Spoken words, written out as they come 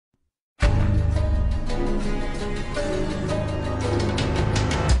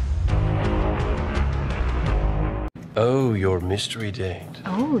Oh, your mystery date.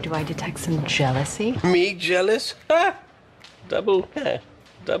 Oh, do I detect some jealousy? Me jealous? Ha! Double,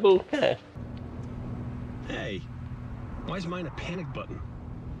 double. Hey, why is mine a panic button?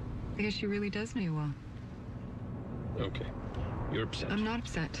 Because she really does know you well. Okay, you're upset. I'm not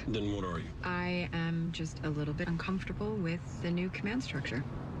upset. Then what are you? I am just a little bit uncomfortable with the new command structure.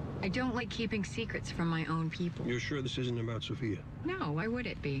 I don't like keeping secrets from my own people. You're sure this isn't about Sophia? No, why would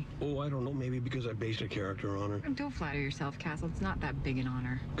it be? Oh, I don't know, maybe because I based a character on her. Don't flatter yourself, Castle. It's not that big an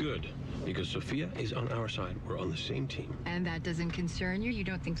honor. Good, because Sophia is on our side. We're on the same team. And that doesn't concern you? You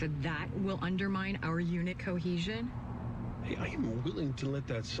don't think that that will undermine our unit cohesion? Hey, I am willing to let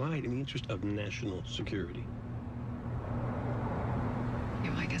that slide in the interest of national security. Yeah,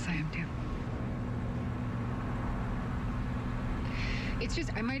 well, I guess I am too. It's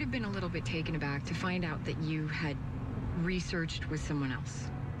just, I might have been a little bit taken aback to find out that you had researched with someone else.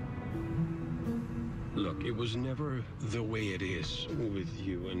 Look, it was never the way it is with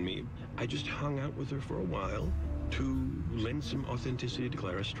you and me. I just hung out with her for a while to lend some authenticity to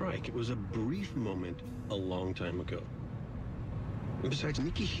Clara Strike. It was a brief moment a long time ago. And besides,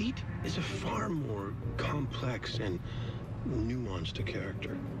 Nikki Heat is a far more complex and nuanced a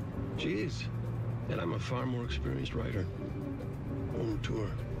character. She is. And I'm a far more experienced writer. On tour.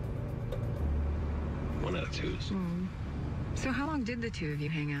 1 out of 2s. So how long did the two of you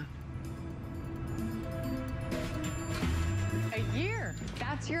hang out? A year.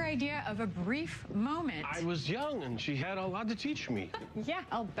 That's your idea of a brief moment. I was young and she had a lot to teach me. Yeah,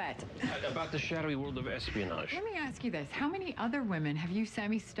 I'll bet. About the shadowy world of espionage. Let me ask you this. How many other women have you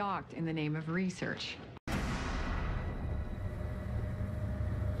semi-stalked in the name of research?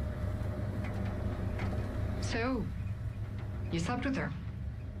 So, you slept with her?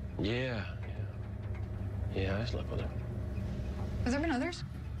 Yeah, I slept with her. Has there been others?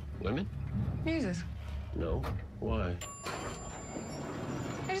 Women? Muses. No. Why?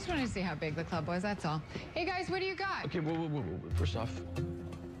 I just wanted to see how big the club was, that's all. Hey guys, what do you got? Okay, whoa. First off,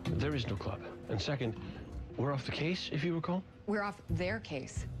 there is no club. And second, we're off the case, if you recall. We're off their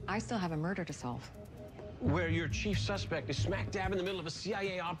case. I still have a murder to solve. Where your chief suspect is smack dab in the middle of a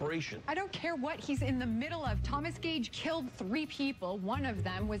CIA operation. I don't care what he's in the middle of. Thomas Gage killed 3 people. One of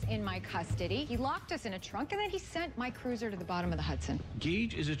them was in my custody. He locked us in a trunk, and then he sent my cruiser to the bottom of the Hudson.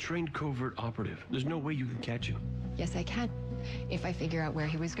 Gage is a trained covert operative. There's no way you can catch him. Yes, I can, if I figure out where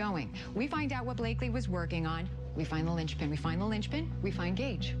he was going. We find out what Blakely was working on. We find the linchpin. We find the linchpin. We find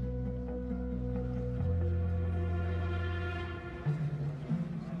Gage.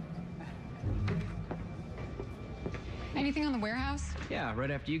 Anything on the warehouse? Yeah,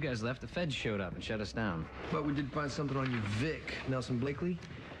 right after you guys left, the feds showed up and shut us down. But we did find something on you, Vic. Nelson Blakely.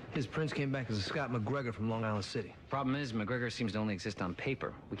 His prints came back as a Scott McGregor from Long Island City. Problem is, McGregor seems to only exist on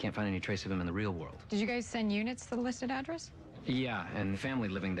paper. We can't find any trace of him in the real world. Did you guys send units to the listed address? Yeah, and family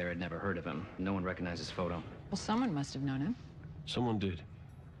living there had never heard of him. No one recognized his photo. Well, someone must have known him. Someone did.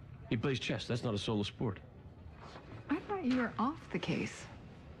 He plays chess. That's not a solo sport. I thought you were off the case.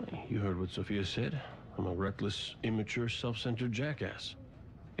 You heard what Sophia said. I'm a reckless, immature, self-centered jackass.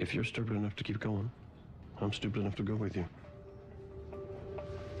 If you're stupid enough to keep going, I'm stupid enough to go with you.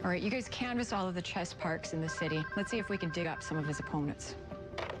 All right, you guys canvass all of the chess parks in the city. Let's see if we can dig up some of his opponents.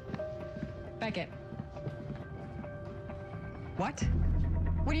 Beckett. What?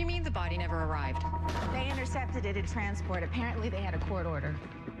 What do you mean the body never arrived? They intercepted it in transport. Apparently they had a court order.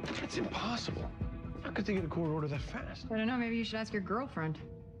 That's impossible. How could they get a court order that fast? I don't know, maybe you should ask your girlfriend.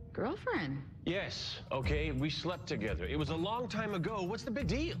 Girlfriend? Yes, okay, we slept together. It was a long time ago. What's the big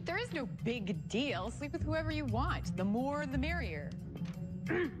deal? There is no big deal. Sleep with whoever you want. The more, the merrier.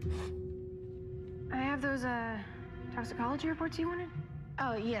 I have those, toxicology reports you wanted?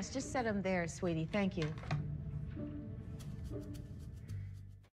 Oh, yes, just set them there, sweetie. Thank you.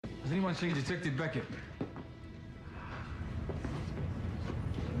 Has anyone seen Detective Beckett?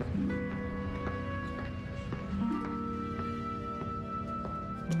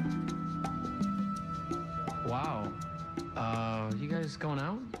 Wow. You guys going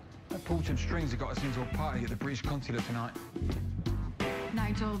out? I pulled some strings that got us into a party at the British Consulate tonight.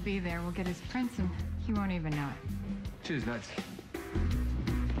 Nigel will be there. We'll get his prints and he won't even know it. Cheers, lads.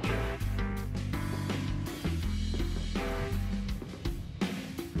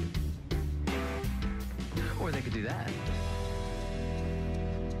 Or they could do that.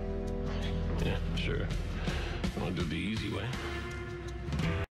 Yeah, sure. I want to do the easy way.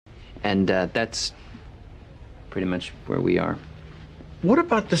 And that's pretty much where we are. What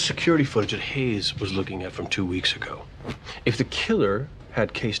about the security footage that Hayes was looking at from 2 weeks ago? If the killer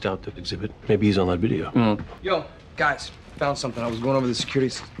had cased out the exhibit. Maybe he's on that video. Yo, guys, found something. I was going over the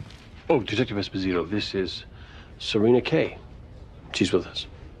security. Oh, Detective Esposito, this is Serena Kay. She's with us.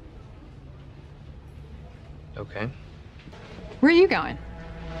 Okay. Where are you going?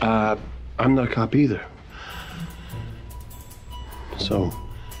 I'm not a cop either. So.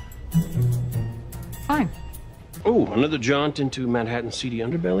 Fine. Oh, another jaunt into Manhattan's seedy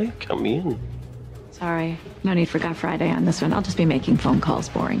underbelly? Count me in. Sorry, no need for Gut Friday on this one. I'll just be making phone calls,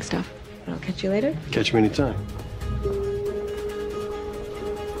 boring stuff. But I'll catch you later. Catch me anytime.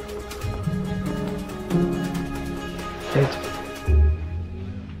 Great.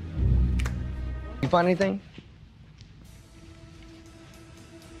 You find anything?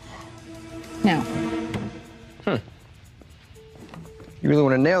 No. You really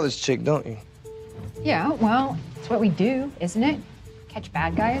want to nail this chick, don't you? Yeah, well, it's what we do, isn't it? Catch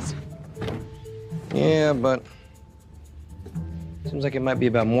bad guys. Yeah, but seems like it might be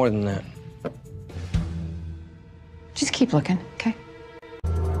about more than that. Just keep looking, okay?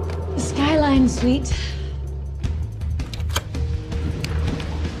 The Skyline Suite.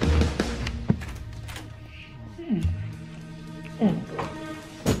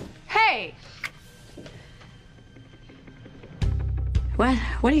 Hey!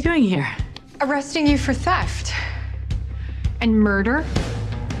 What are you doing here? Arresting you for theft. And murder.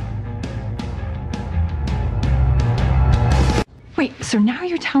 Wait, so now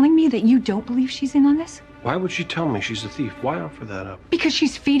you're telling me that you don't believe she's in on this? Why would she tell me she's a thief? Why offer that up? Because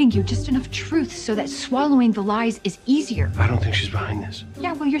she's feeding you just enough truth so that swallowing the lies is easier. I don't think she's behind this.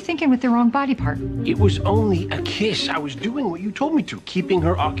 Yeah, well, you're thinking with the wrong body part. It was only a kiss. I was doing what you told me to, keeping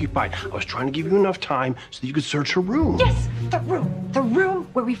her occupied. I was trying to give you enough time so that you could search her room. Yes, the room. The room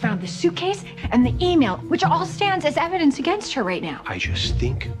where we found the suitcase and the email, which all stands as evidence against her right now. I just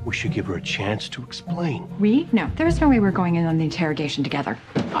think we should give her a chance to explain. We? No, there's no way we're going in on the interrogation together.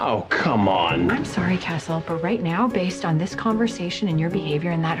 Oh, come on. I'm sorry, Castle, but right now, based on this conversation and your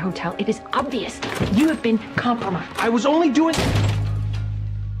behavior in that hotel, it is obvious that you have been compromised. I was only doing...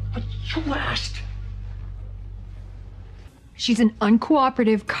 But you asked. She's an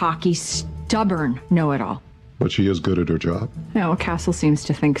uncooperative, cocky, stubborn know-it-all. But she is good at her job, No, Castle seems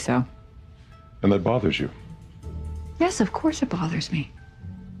to think so. and that bothers you. Yes, of course it bothers me.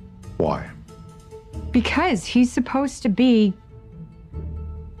 Why? Because he's supposed to be...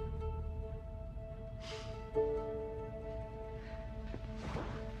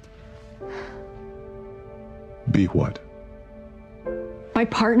 Be what? my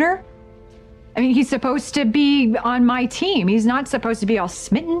partner? I mean, he's supposed to be on my team. He's not supposed to be all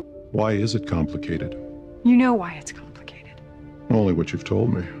smitten. Why is it complicated? You know why it's complicated. Only what you've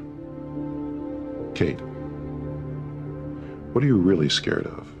told me. Kate, what are you really scared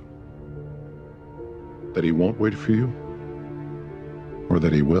of? That he won't wait for you? Or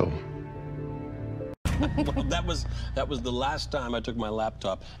that he will? Well, that was the last time I took my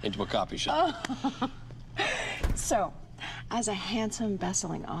laptop into a coffee shop. So, as a handsome,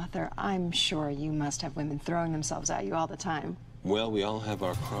 best-selling author, I'm sure you must have women throwing themselves at you all the time. Well, we all have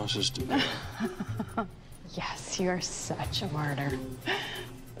our crosses to bear. Yes, you're such a martyr.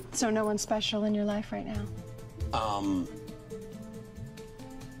 So no one special in your life right now?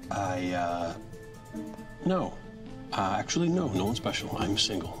 No. Actually, no one special. I'm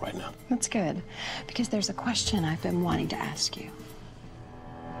single right now. That's good, because there's a question I've been wanting to ask you.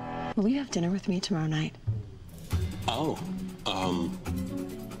 Will you have dinner with me tomorrow night? Oh,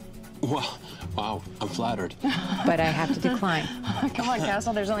 well, wow, I'm flattered. But I have to decline. Come on,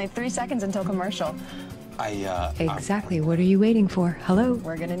 Castle, there's only 3 seconds until commercial. Exactly. What are you waiting for? Hello?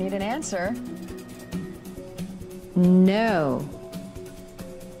 We're gonna need an answer. No.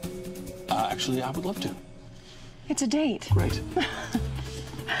 Actually, I would love to. It's a date. Great.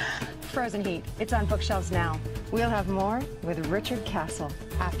 Frozen Heat. It's on bookshelves now. We'll have more with Richard Castle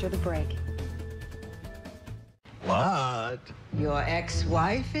after the break. What? Your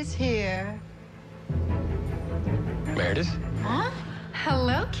ex-wife is here. Meredith? Huh?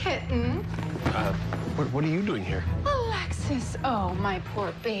 Hello, kitten. What are you doing here? Alexis, oh, my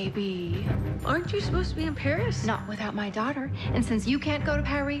poor baby. Aren't you supposed to be in Paris? Not without my daughter. And since you can't go to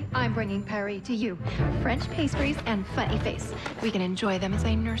Paris, I'm bringing Paris to you. French pastries and funny face. We can enjoy them as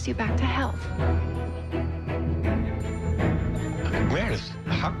I nurse you back to health. Meredith,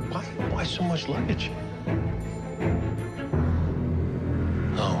 why so much luggage?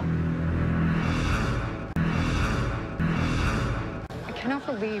 Oh. I cannot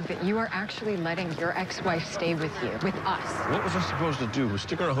believe that you are actually letting your ex-wife stay with you, with us. What was I supposed to do?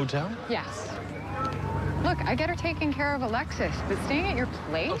 Stick her in a hotel? Yes. Look, I get her taking care of Alexis, but staying at your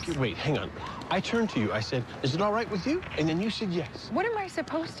place? Okay, wait, hang on. I turned to you. I said, is it all right with you? And then you said yes. What am I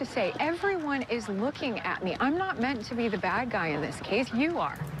supposed to say? Everyone is looking at me. I'm not meant to be the bad guy in this case. You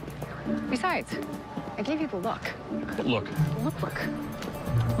are. Besides, I gave you the look. Look. Look.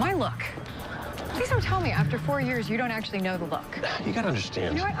 My look. Please don't tell me after 4 years you don't actually know the look. You gotta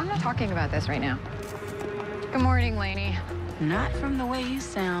understand. You know what? I'm not talking about this right now. Good morning, Lainey. Not from the way you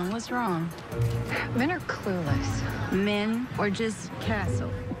sound. What's wrong? Men are clueless. Men or just Castle?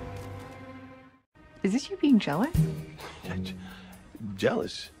 Is this you being jealous?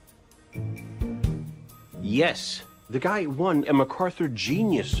 Jealous? Yes. The guy won a MacArthur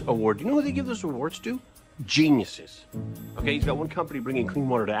Genius Award. Do you know who they give those awards to? Geniuses. Okay, he's got one company bringing clean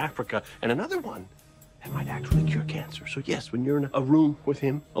water to Africa, and another one that might actually cure cancer. So yes, when you're in a room with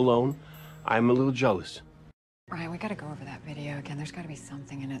him alone, I'm a little jealous. Ryan, we gotta go over that video again. There's gotta be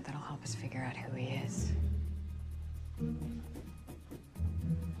something in it that'll help us figure out who he is.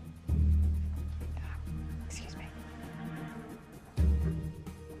 Excuse me.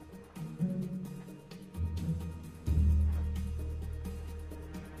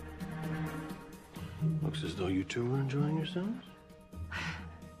 Looks as though you two were enjoying yourselves.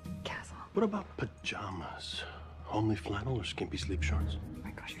 Castle. What about pajamas? Only flannel or skimpy sleep shorts? Oh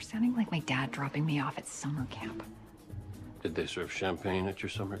my gosh, you're sounding like my dad dropping me off at summer camp. Did they serve champagne at your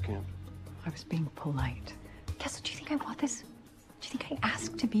summer camp? I was being polite. Castle, do you think I want this? Do you think I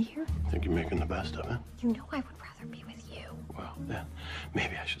asked to be here? I think you're making the best of it. You know I would rather be with you. Well, then,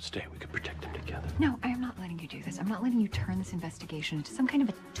 maybe I should stay. We could protect them together. No, I am not letting you do this. I'm not letting you turn this investigation into some kind of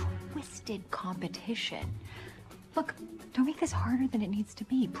a twisted competition. Look, don't make this harder than it needs to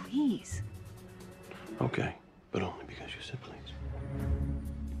be, please. Okay, but only because you said please.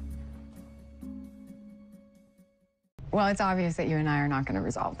 Well, it's obvious that you and I are not going to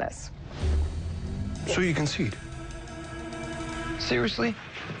resolve this. So you concede? Seriously?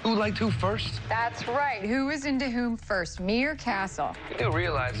 Who liked who first? That's right. Who was into whom first, me or Castle? You do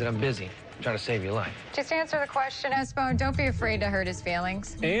realize that I'm busy. I'm trying to save your life. Just answer the question, Espo. Don't be afraid to hurt his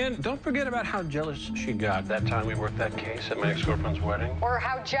feelings. And don't forget about how jealous she got that time we worked that case at my ex-girlfriend's wedding. Or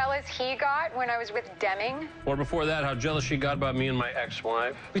how jealous he got when I was with Deming. Or before that, how jealous she got about me and my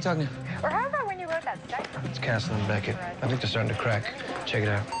ex-wife. Who you talking to? Or how about when you wrote that sex? It's Castle and Beckett. I think they're starting to crack. Check it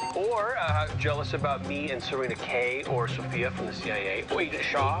out. Or how jealous about me and Serena Kay or Sophia from the CIA. Or Agent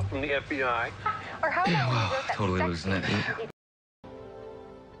Shaw from the FBI. Or how about when you wrote that Totally sex losing it.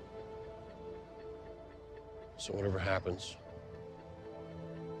 So whatever happens,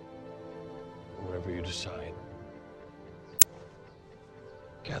 whatever you decide,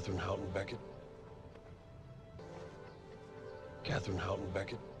 Catherine Houghton Beckett. Catherine Houghton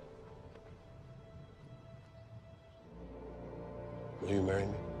Beckett. Will you marry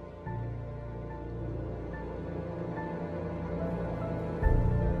me?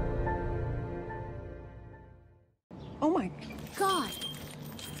 Oh my God.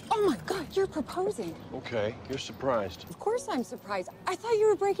 Oh my God, you're proposing. Okay, you're surprised. Of course I'm surprised. I thought you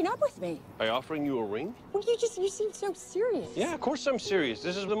were breaking up with me. By offering you a ring? Well, you seem so serious. Yeah, of course I'm serious.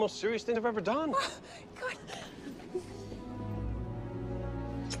 This is the most serious thing I've ever done. God.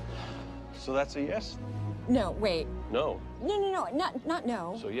 So that's a yes? No, wait. No. No, not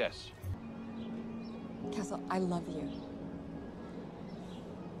no. So yes. Castle, I love you.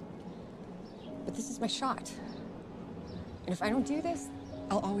 But this is my shot. And if I don't do this,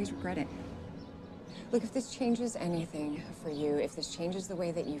 I'll always regret it. Look, if this changes anything for you, if this changes the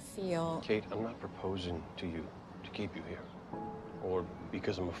way that you feel... Kate, I'm not proposing to you to keep you here. Or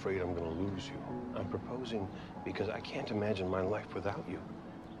because I'm afraid I'm gonna lose you. I'm proposing because I can't imagine my life without you.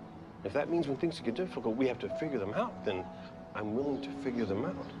 If that means when things get difficult, we have to figure them out, then I'm willing to figure them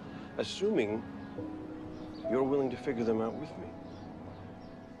out. Assuming you're willing to figure them out with me.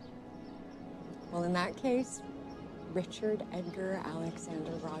 Well, in that case, Richard Edgar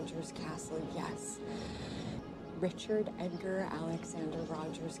Alexander Rogers Castle, yes. Richard Edgar Alexander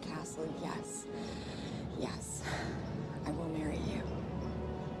Rogers Castle, yes. Yes, I will marry you.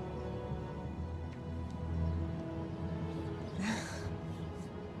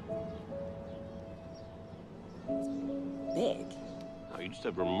 Big. Oh, you just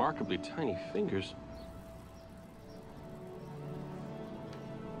have remarkably tiny fingers.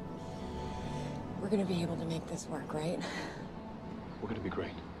 We're gonna be able to make this work, right? We're gonna be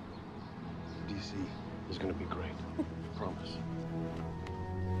great. DC is gonna be great. Promise.